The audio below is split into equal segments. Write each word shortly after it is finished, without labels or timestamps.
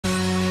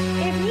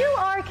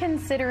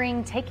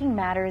considering taking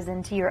matters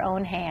into your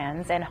own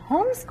hands and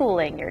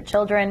homeschooling your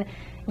children,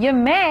 you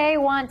may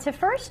want to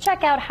first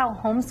check out how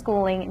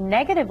homeschooling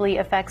negatively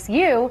affects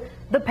you,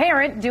 the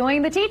parent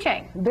doing the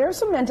teaching. There's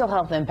some mental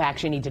health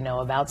impacts you need to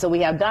know about. So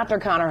we have Dr.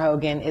 Connor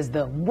Hogan is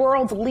the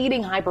world's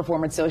leading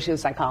high-performance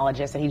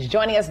sociopsychologist, and he's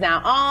joining us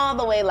now all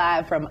the way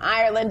live from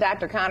Ireland.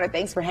 Dr. Connor,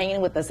 thanks for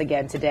hanging with us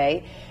again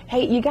today.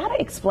 Hey, you got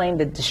to explain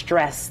the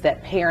distress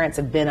that parents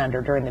have been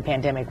under during the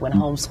pandemic when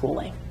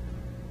homeschooling.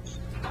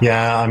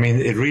 Yeah, I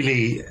mean,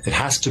 it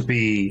has to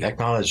be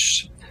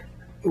acknowledged.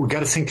 We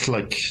got to think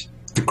like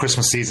the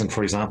Christmas season,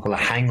 for example, a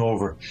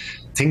hangover.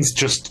 Things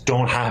just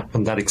don't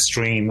happen that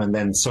extreme, and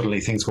then suddenly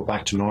things go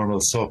back to normal.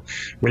 So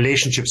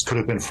relationships could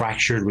have been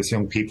fractured with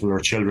young people or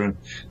children.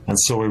 And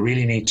so we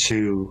really need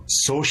to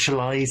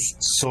socialize.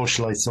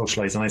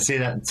 And I say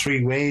that in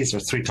 3 ways or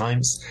 3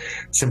 times,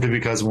 simply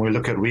because when we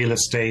look at real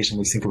estate and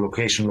we think of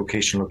location,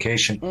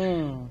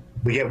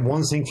 we get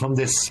one thing from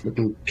this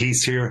little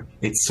piece here.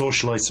 It's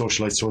socialize.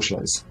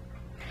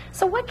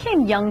 So what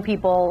can young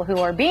people who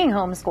are being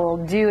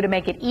homeschooled do to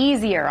make it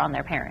easier on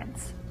their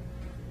parents?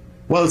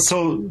 Well,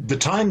 so the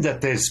time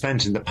that they've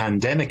spent in the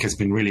pandemic has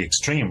been really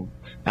extreme,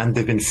 and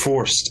they've been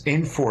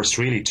enforced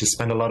really to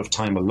spend a lot of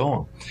time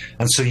alone.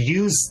 And so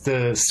use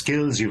the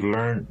skills you've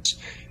learned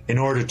in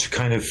order to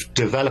kind of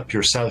develop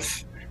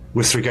yourself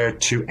with regard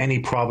to any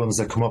problems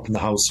that come up in the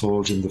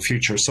household in the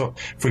future. So,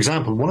 for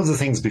example, one of the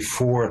things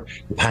before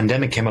the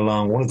pandemic came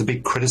along, one of the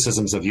big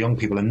criticisms of young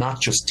people, and not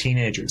just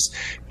teenagers,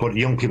 but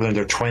young people in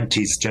their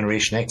 20s,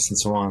 Generation X and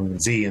so on, and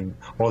Z and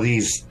all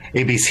these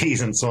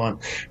ABCs and so on,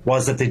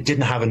 was that they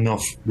didn't have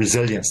enough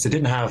resilience. They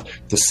didn't have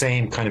the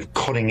same kind of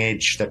cutting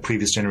edge that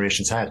previous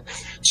generations had.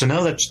 So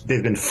now that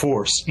they've been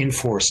enforced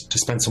to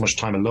spend so much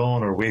time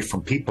alone or away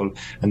from people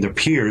and their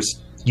peers,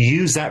 you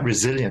use that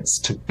resilience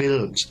to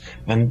build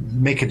and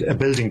make it a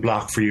building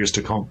block for years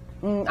to come.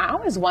 I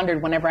always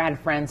wondered whenever I had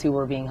friends who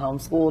were being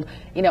homeschooled,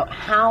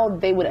 how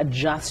they would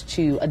adjust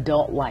to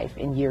adult life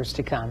in years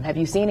to come. Have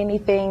you seen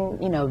anything,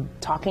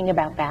 talking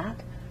about that?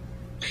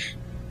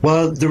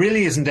 Well, there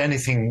really isn't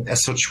anything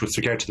as such with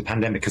regard to the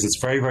pandemic because it's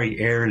very,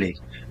 very early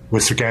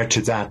with regard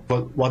to that.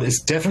 But what is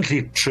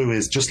definitely true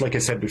is, just like I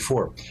said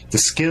before, the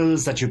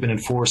skills that you've been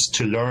enforced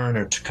to learn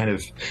or to kind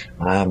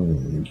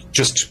of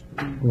just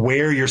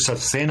wear yourself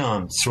thin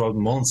on throughout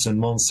months and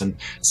months and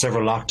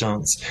several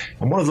lockdowns.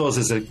 And one of those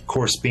is, of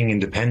course, being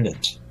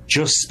independent.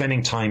 Just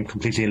spending time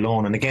completely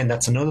alone. And again,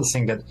 that's another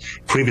thing that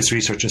previous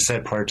research has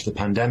said prior to the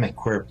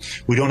pandemic, where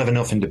we don't have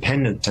enough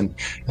independent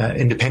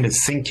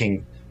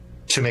thinking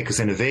to make us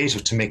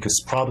innovative, to make us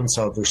problem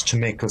solvers, to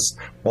make us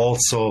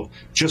also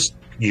just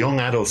young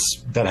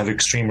adults that have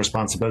extreme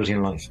responsibility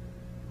in life.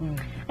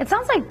 It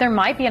sounds like there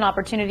might be an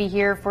opportunity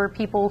here for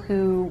people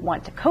who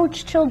want to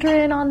coach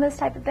children on this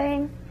type of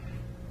thing.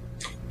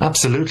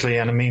 Absolutely.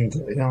 And I mean,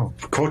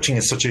 coaching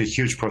is such a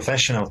huge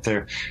profession out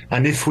there.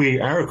 And if we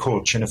are a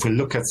coach and if we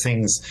look at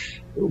things,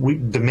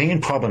 the main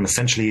problem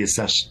essentially is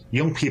that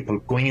young people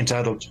going into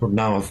adulthood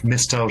now have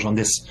missed out on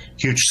this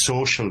huge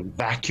social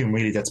vacuum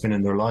really that's been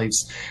in their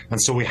lives.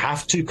 And so we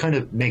have to kind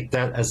of make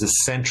that as a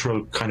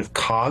central kind of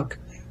cog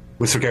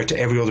with regard to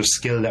every other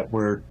skill that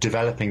we're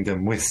developing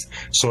them with.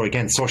 So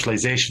again,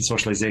 socialization.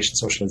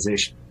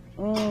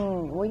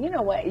 Well, you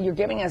know what? You're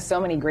giving us so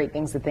many great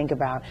things to think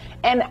about.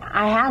 And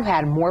I have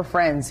had more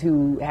friends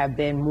who have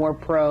been more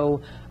pro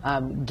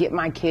get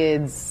my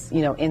kids,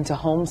 into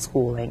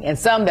homeschooling. And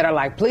some that are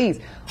like, please,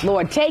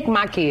 Lord, take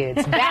my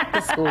kids back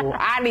to school.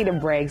 I need a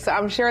break. So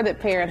I'm sure that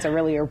parents are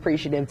really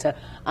appreciative to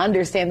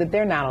understand that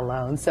they're not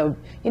alone. So,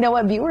 you know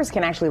what? Viewers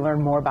can actually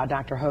learn more about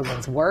Dr.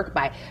 Hogan's work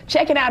by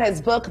checking out his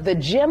book, The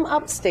Gym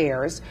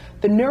Upstairs,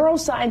 The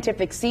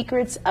Neuroscientific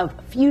Secrets of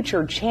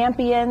Future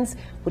Champions,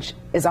 which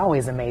is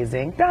always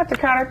amazing. Dr.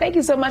 Connor, thank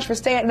you so much for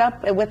staying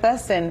up with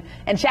us and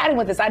chatting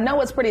with us. I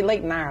know it's pretty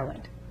late in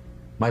Ireland.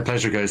 My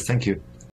pleasure, guys. Thank you.